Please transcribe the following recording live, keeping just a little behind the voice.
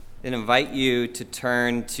and invite you to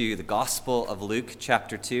turn to the Gospel of Luke,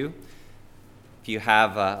 chapter 2. If you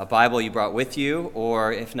have a Bible you brought with you,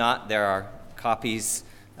 or if not, there are copies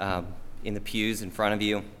in the pews in front of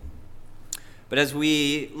you. But as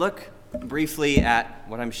we look briefly at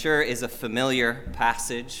what I'm sure is a familiar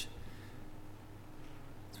passage,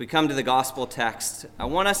 as we come to the Gospel text, I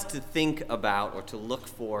want us to think about or to look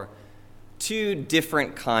for two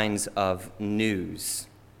different kinds of news.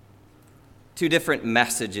 Two different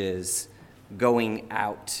messages going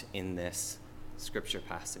out in this scripture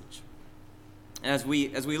passage. And as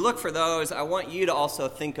we look for those, I want you to also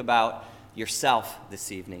think about yourself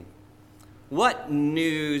this evening. What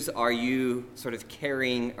news are you sort of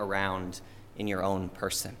carrying around in your own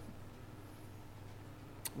person?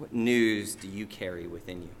 What news do you carry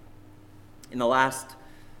within you? In the last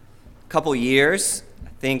couple years, I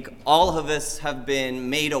think all of us have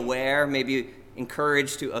been made aware, maybe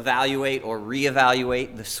encouraged to evaluate or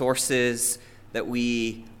reevaluate the sources that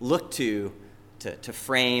we look to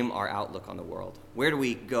frame our outlook on the world. Where do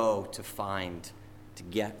we go to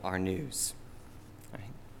get our news? Right?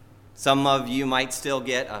 Some of you might still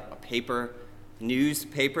get a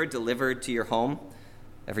newspaper delivered to your home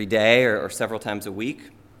every day or several times a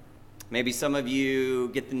week. Maybe some of you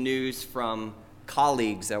get the news from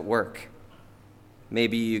colleagues at work.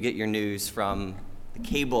 Maybe you get your news from the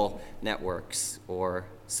cable networks or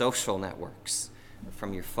social networks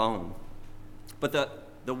from your phone. But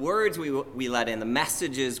the words we let in, the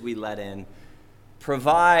messages we let in,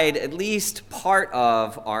 provide at least part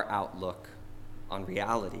of our outlook on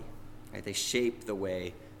reality. Right? They shape the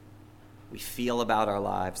way we feel about our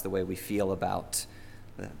lives, the way we feel about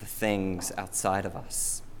the things outside of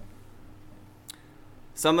us.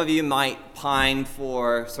 Some of you might pine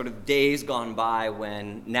for sort of days gone by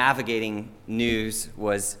when navigating news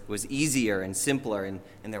was easier and simpler and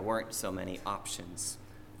there weren't so many options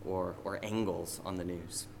or angles on the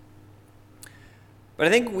news. But I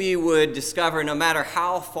think we would discover no matter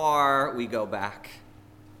how far we go back,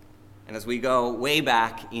 and as we go way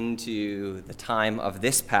back into the time of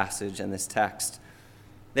this passage and this text,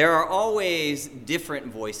 there are always different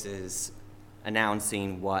voices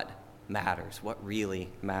announcing what matters, what really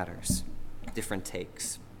matters, different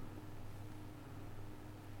takes.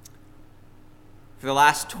 For the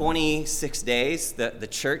last 26 days, the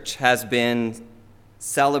church has been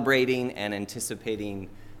celebrating and anticipating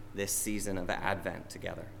this season of Advent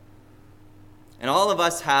together. And all of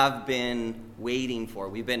us have been waiting for,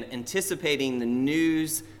 we've been anticipating the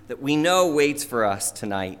news that we know waits for us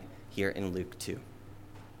tonight here in Luke 2.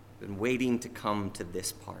 We've been waiting to come to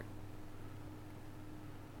this part.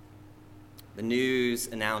 The news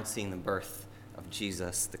announcing the birth of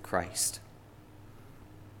Jesus the Christ.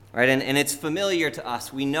 Right? And it's familiar to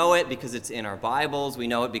us. We know it because it's in our Bibles. We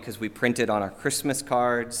know it because we print it on our Christmas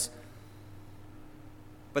cards.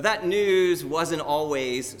 But that news wasn't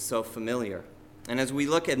always so familiar. And as we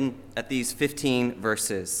look at these 15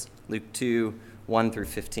 verses, Luke 2, 1 through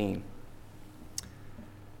 15,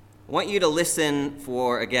 I want you to listen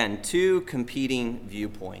for, again, two competing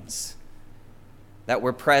viewpoints that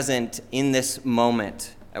were present in this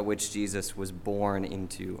moment at which Jesus was born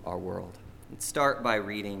into our world. Let's start by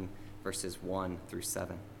reading verses 1 through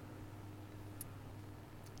 7.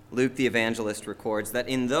 Luke the evangelist records that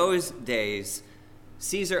in those days,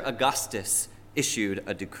 Caesar Augustus issued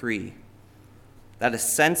a decree that a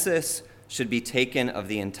census should be taken of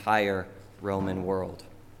the entire Roman world.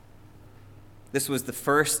 This was the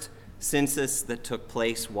first census that took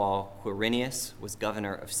place while Quirinius was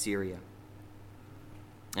governor of Syria.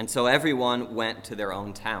 And so everyone went to their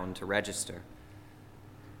own town to register.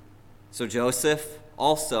 So Joseph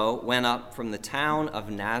also went up from the town of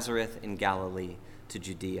Nazareth in Galilee to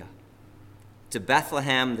Judea, to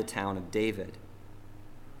Bethlehem, the town of David,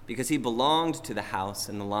 because he belonged to the house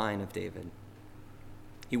and the line of David.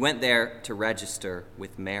 He went there to register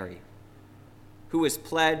with Mary, who was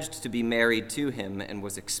pledged to be married to him and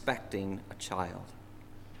was expecting a child.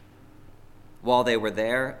 While they were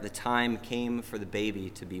there, the time came for the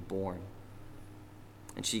baby to be born,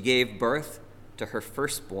 and she gave birth to her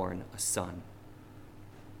firstborn, a son.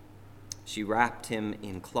 She wrapped him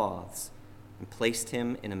in cloths and placed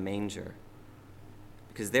him in a manger,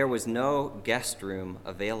 because there was no guest room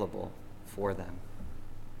available for them.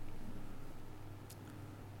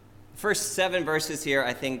 The first 7 verses here,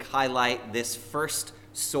 I think, highlight this first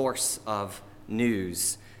source of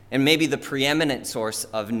news, and maybe the preeminent source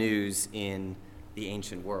of news in the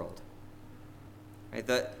ancient world. Right?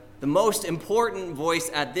 The most important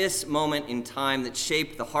voice at this moment in time that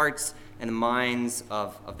shaped the hearts and the minds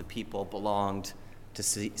of the people belonged to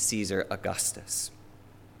Caesar Augustus.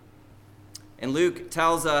 And Luke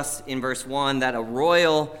tells us in verse 1 that a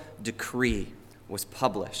royal decree was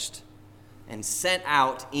published and sent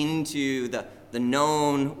out into the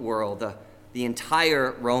known world, the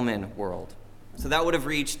entire Roman world. So that would have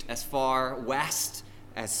reached as far west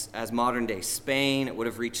as modern-day Spain. It would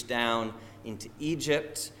have reached down into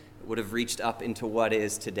Egypt. It would have reached up into what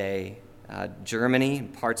is today Germany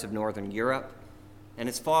and parts of northern Europe, and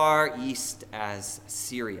as far east as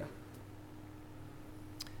Syria.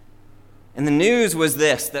 And the news was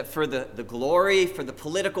this, that for the glory, for the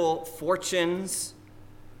political fortunes,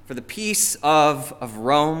 for the peace of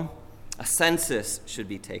Rome, a census should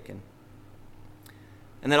be taken.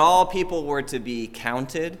 And that all people were to be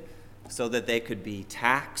counted so that they could be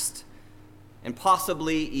taxed and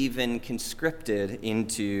possibly even conscripted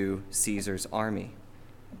into Caesar's army.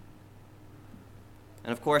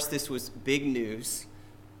 And of course, this was big news.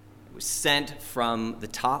 It was sent from the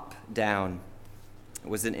top down. It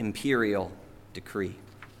was an imperial decree.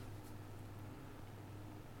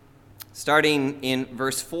 Starting in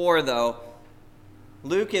verse 4, though,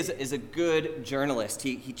 Luke is a good journalist.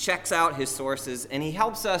 He checks out his sources, and he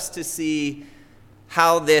helps us to see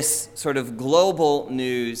how this sort of global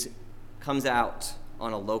news comes out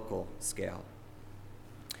on a local scale.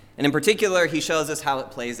 And in particular, he shows us how it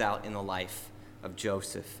plays out in the life of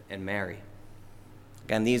Joseph and Mary.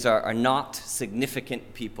 Again, these are not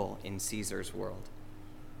significant people in Caesar's world.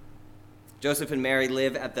 Joseph and Mary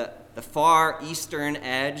live at the far eastern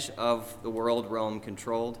edge of the world Rome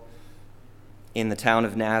controlled, in the town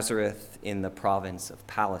of Nazareth in the province of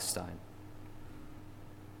Palestine.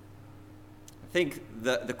 I think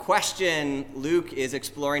the question Luke is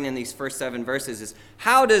exploring in these first 7 verses is,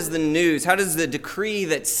 how does the decree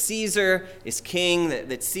that Caesar is king,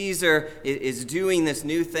 that Caesar is doing this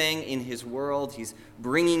new thing in his world, he's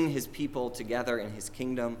bringing his people together in his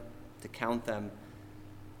kingdom to count them,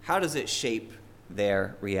 how does it shape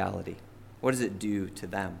their reality? What does it do to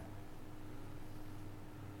them?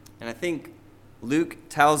 And I think Luke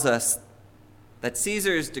tells us that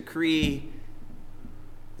Caesar's decree,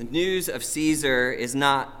 the news of Caesar, is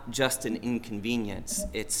not just an inconvenience.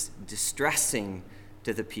 It's distressing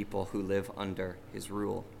to the people who live under his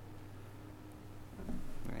rule.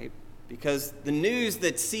 Right? Because the news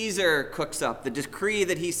that Caesar cooks up, the decree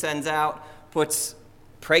that he sends out, puts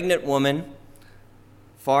a pregnant woman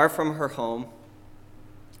far from her home.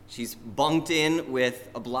 She's bunked in with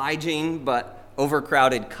obliging but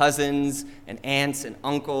overcrowded cousins and aunts and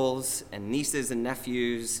uncles and nieces and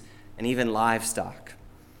nephews and even livestock.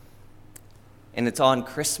 And it's on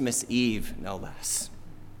Christmas Eve, no less.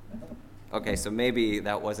 Okay, so maybe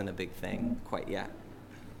that wasn't a big thing quite yet.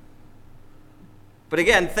 But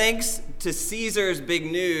again, thanks to Caesar's big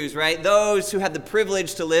news, right? Those who had the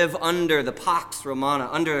privilege to live under the Pax Romana,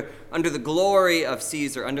 under the glory of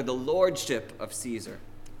Caesar, under the lordship of Caesar,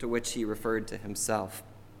 to which he referred to himself.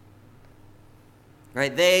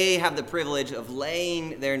 Right? They have the privilege of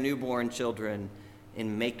laying their newborn children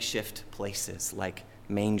in makeshift places like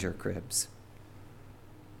manger cribs.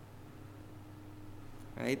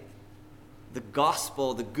 Right? The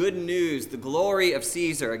gospel, the good news, the glory of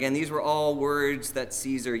Caesar. Again, these were all words that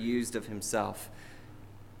Caesar used of himself.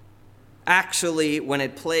 Actually, when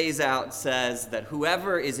it plays out, says that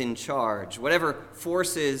whoever is in charge, whatever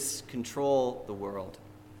forces control the world,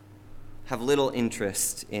 have little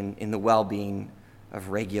interest in the well-being of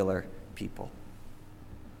regular people.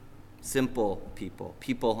 Simple people,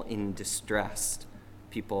 people in distress,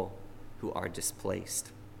 people who are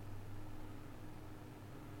displaced.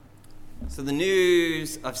 So the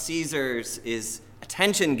news of Caesar's is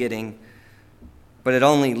attention-getting, but it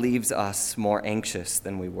only leaves us more anxious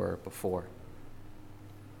than we were before.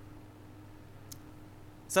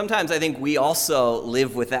 Sometimes I think we also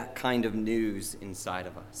live with that kind of news inside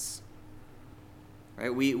of us.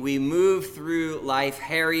 Right? We move through life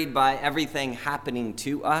harried by everything happening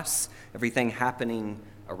to us, everything happening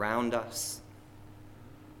around us.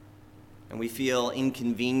 And we feel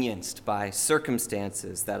inconvenienced by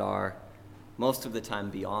circumstances that are most of the time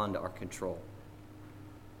beyond our control.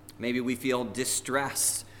 Maybe we feel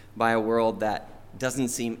distressed by a world that doesn't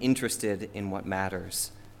seem interested in what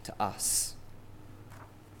matters to us.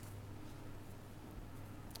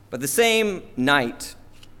 But the same night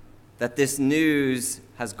that this news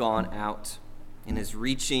has gone out and is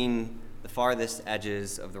reaching the farthest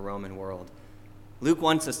edges of the Roman world, Luke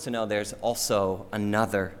wants us to know there's also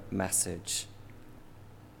another message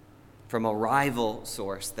from a rival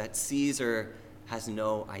source that Caesar has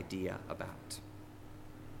no idea about.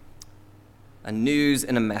 A news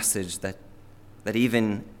and a message that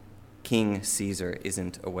even King Caesar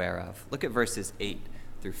isn't aware of. Look at verses 8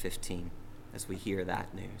 through 15 as we hear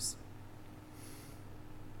that news.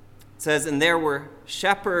 It says, "And there were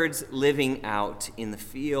shepherds living out in the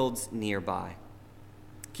fields nearby,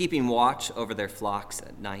 keeping watch over their flocks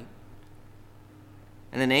at night.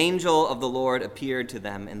 And an angel of the Lord appeared to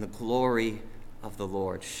them, and the glory of the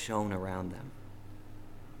Lord shone around them,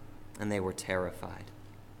 and they were terrified.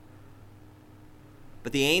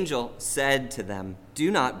 But the angel said to them, 'Do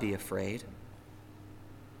not be afraid.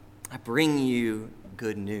 I bring you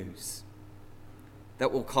good news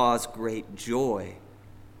that will cause great joy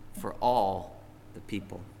for all the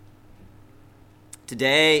people.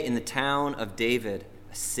 Today in the town of David,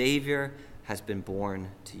 a Savior has been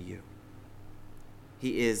born to you.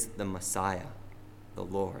 He is the Messiah, the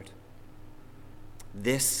Lord.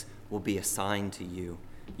 This will be a sign to you.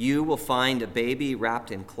 You will find a baby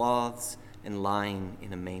wrapped in cloths and lying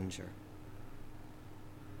in a manger.'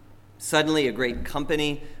 Suddenly a great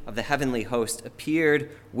company of the heavenly host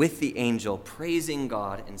appeared with the angel, praising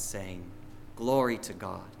God and saying, 'Glory to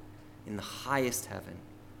God in the highest heaven,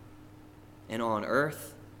 and on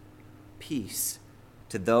earth peace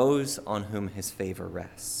to those on whom his favor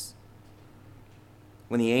rests.'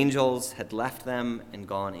 When the angels had left them and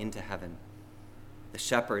gone into heaven, the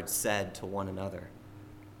shepherds said to one another,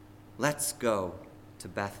 'Let's go to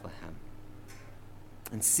Bethlehem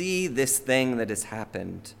and see this thing that has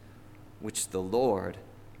happened, which the Lord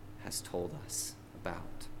has told us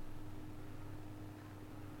about.'"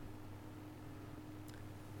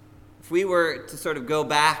 If we were to sort of go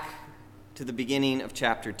back to the beginning of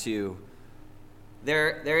chapter 2,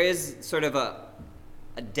 there is sort of a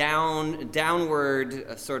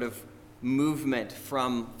downward sort of movement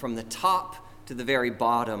from the top to the very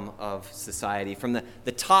bottom of society, from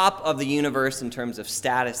the top of the universe in terms of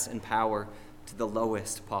status and power to the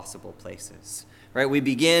lowest possible places. Right? We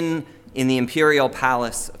begin in the imperial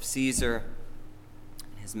palace of Caesar,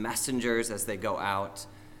 his messengers as they go out.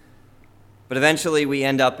 But eventually we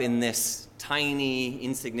end up in this tiny,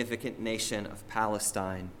 insignificant nation of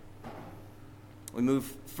Palestine. We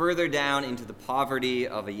move further down into the poverty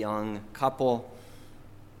of a young couple,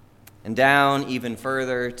 and down even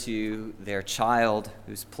further to their child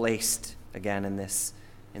who's placed again in this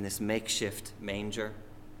makeshift manger.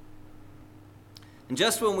 And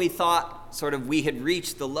just when we thought sort of we had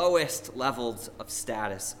reached the lowest levels of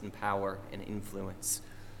status and power and influence,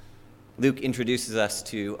 Luke introduces us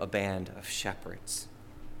to a band of shepherds.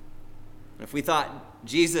 And if we thought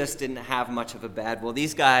Jesus didn't have much of a bed, well,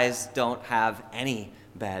 these guys don't have any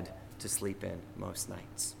bed to sleep in most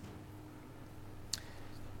nights.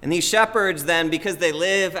 And these shepherds then, because they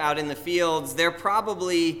live out in the fields, they're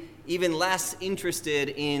probably even less interested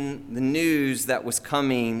in the news that was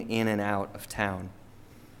coming in and out of town.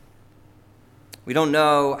 We don't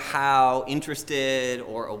know how interested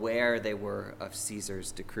or aware they were of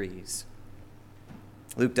Caesar's decrees.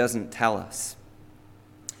 Luke doesn't tell us.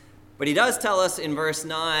 But he does tell us in verse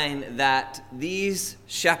 9 that these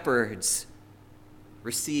shepherds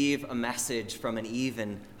receive a message from an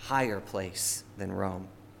even higher place than Rome.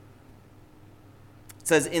 It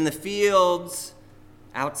says, "In the fields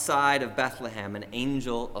outside of Bethlehem, an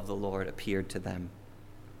angel of the Lord appeared to them.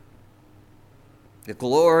 The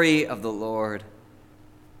glory of the Lord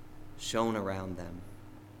shone around them."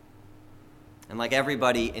 And like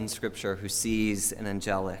everybody in Scripture who sees an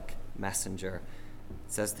angelic messenger,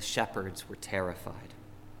 it says the shepherds were terrified.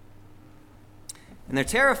 And they're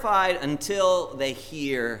terrified until they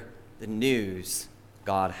hear the news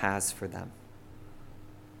God has for them.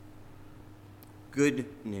 Good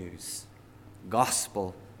news,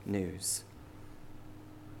 gospel news.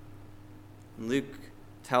 And Luke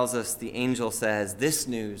tells us, the angel says, this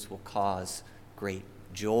news will cause great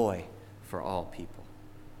joy for all people.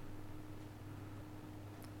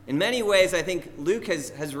 In many ways, I think Luke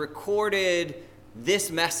has recorded this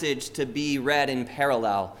message to be read in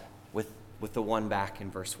parallel with the one back in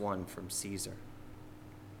verse 1 from Caesar.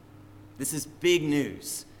 This is big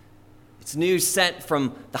news. It's news sent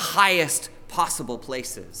from the highest possible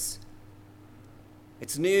places.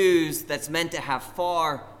 It's news that's meant to have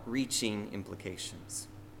far-reaching implications.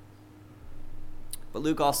 But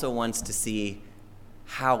Luke also wants to see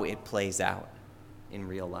how it plays out in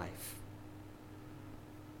real life.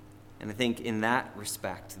 And I think in that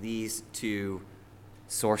respect, these two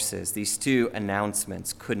sources, these two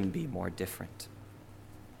announcements couldn't be more different.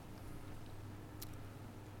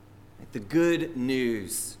 The good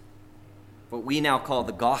news, what we now call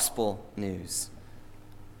the gospel news,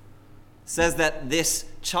 says that this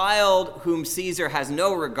child whom Caesar has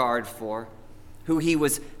no regard for, who he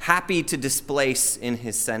was happy to displace in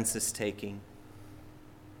his census taking,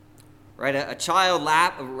 right? A child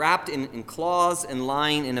wrapped in cloths and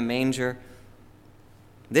lying in a manger.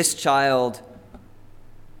 This child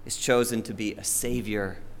is chosen to be a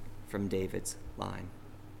savior from David's line.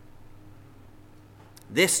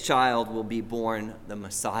 This child will be born the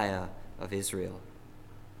Messiah of Israel.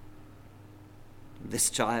 This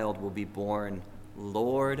child will be born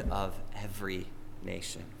Lord of every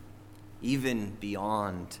nation, even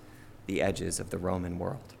beyond the edges of the Roman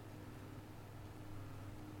world.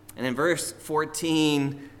 And in verse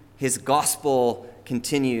 14, his gospel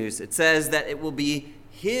continues. It says that it will be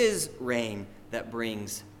his reign that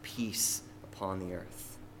brings peace upon the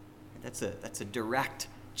earth. That's a direct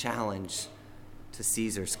challenge to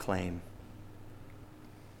Caesar's claim.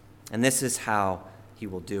 And this is how he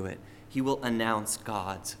will do it. He will announce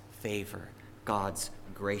God's favor, God's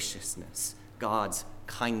graciousness, God's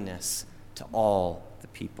kindness to all the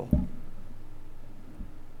people.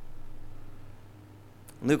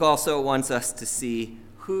 Luke also wants us to see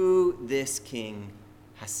who this king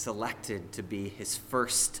has selected to be his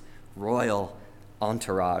first royal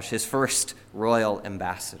entourage, his first royal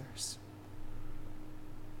ambassadors.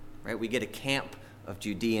 Right? We get a camp of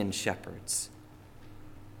Judean shepherds,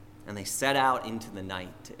 and they set out into the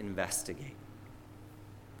night to investigate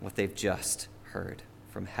what they've just heard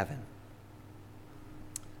from heaven.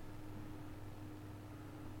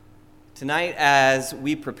 Tonight, as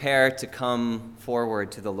we prepare to come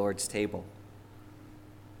forward to the Lord's table,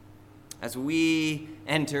 as we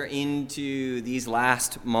enter into these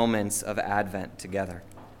last moments of Advent together,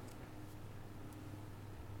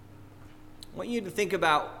 I want you to think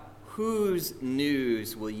about whose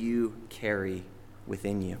news will you carry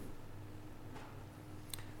within you?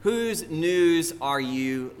 Whose news are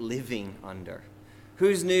you living under?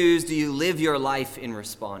 Whose news do you live your life in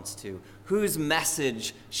response to? Whose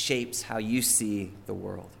message shapes how you see the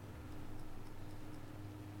world?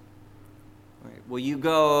 Right. Will you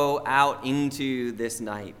go out into this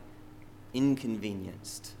night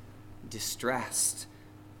inconvenienced, distressed,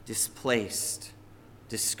 displaced,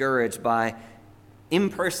 discouraged by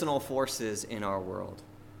impersonal forces in our world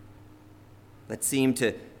that seem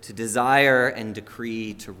to desire and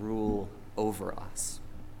decree to rule over us?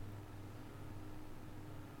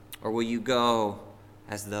 Or will you go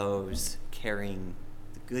as those carrying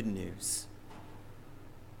the good news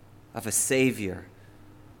of a Savior,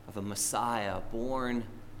 of a Messiah born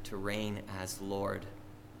to reign as Lord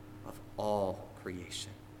of all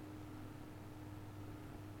creation?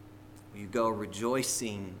 Will you go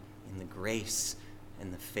rejoicing in the grace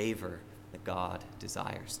and the favor that God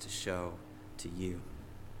desires to show to you?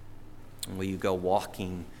 And will you go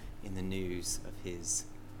walking in the news of his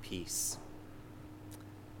peace?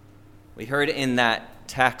 We heard in that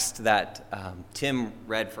text that Tim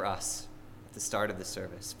read for us at the start of the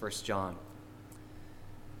service, 1 John,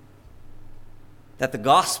 that the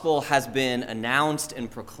gospel has been announced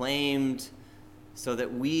and proclaimed so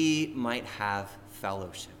that we might have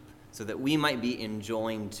fellowship, so that we might be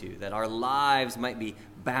enjoined to, that our lives might be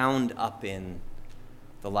bound up in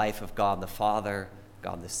the life of God the Father,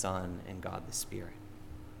 God the Son, and God the Spirit.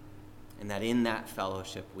 And that in that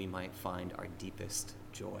fellowship we might find our deepest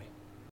joy.